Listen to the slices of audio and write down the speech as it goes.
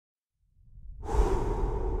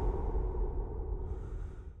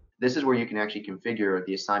this is where you can actually configure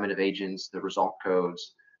the assignment of agents, the result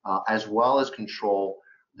codes, as well as control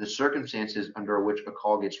the circumstances under which a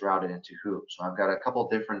call gets routed into whom. So I've got a couple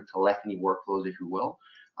different telephony workflows, if you will.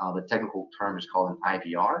 The technical term is called an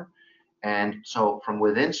IVR. And so from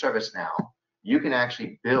within ServiceNow, you can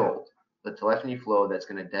actually build the telephony flow that's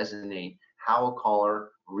going to designate how a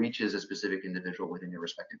caller reaches a specific individual within your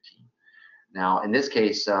respective team. Now, in this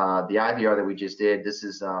case, the IVR that we just did, this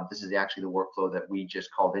is actually the workflow that we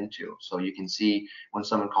just called into. So you can see when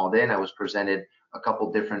someone called in, I was presented a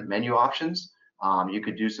couple different menu options. You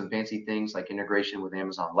could do some fancy things like integration with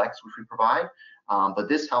Amazon Lex, which we provide, but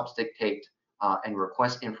this helps dictate and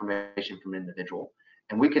request information from an individual.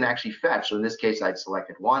 And we can actually fetch. So in this case, I'd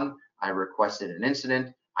selected one, I requested an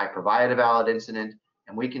incident, I provided a valid incident,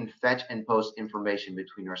 and we can fetch and post information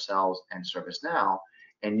between ourselves and ServiceNow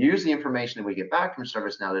and use the information that we get back from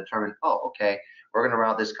ServiceNow to determine, oh, okay, we're going to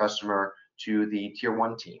route this customer to the tier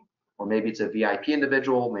 1 team, or maybe it's a VIP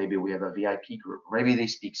individual, maybe we have a VIP group, or maybe they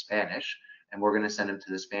speak Spanish, and we're going to send them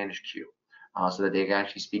to the Spanish queue so that they can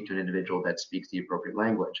actually speak to an individual that speaks the appropriate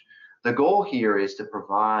language. The goal here is to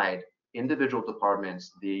provide individual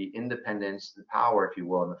departments the independence, the power, if you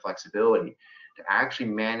will, and the flexibility to actually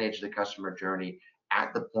manage the customer journey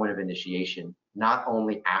at the point of initiation, not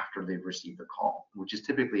only after they've received the call, which is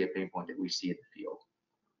typically a pain point that we see in the field.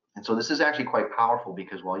 And so this is actually quite powerful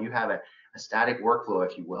because while you have a static workflow,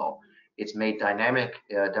 if you will, it's made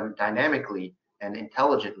dynamically and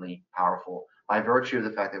intelligently powerful by virtue of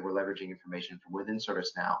the fact that we're leveraging information from within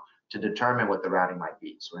ServiceNow to determine what the routing might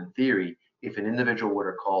be. So in theory, if an individual were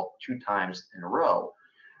to call 2 times in a row,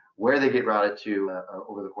 where they get routed to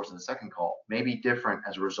over the course of the second call may be different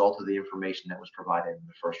as a result of the information that was provided in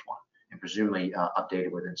the first one and presumably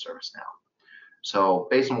updated within ServiceNow. So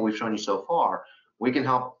based on what we've shown you so far, we can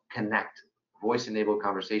help connect voice-enabled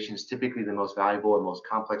conversations, typically the most valuable and most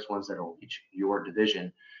complex ones that will reach your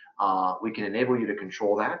division. We can enable you to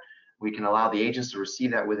control that. We can allow the agents to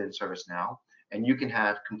receive that within ServiceNow, and you can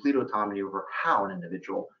have complete autonomy over how an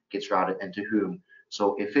individual gets routed and to whom.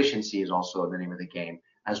 So efficiency is also the name of the game,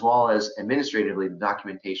 as well as administratively the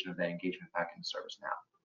documentation of that engagement back in ServiceNow.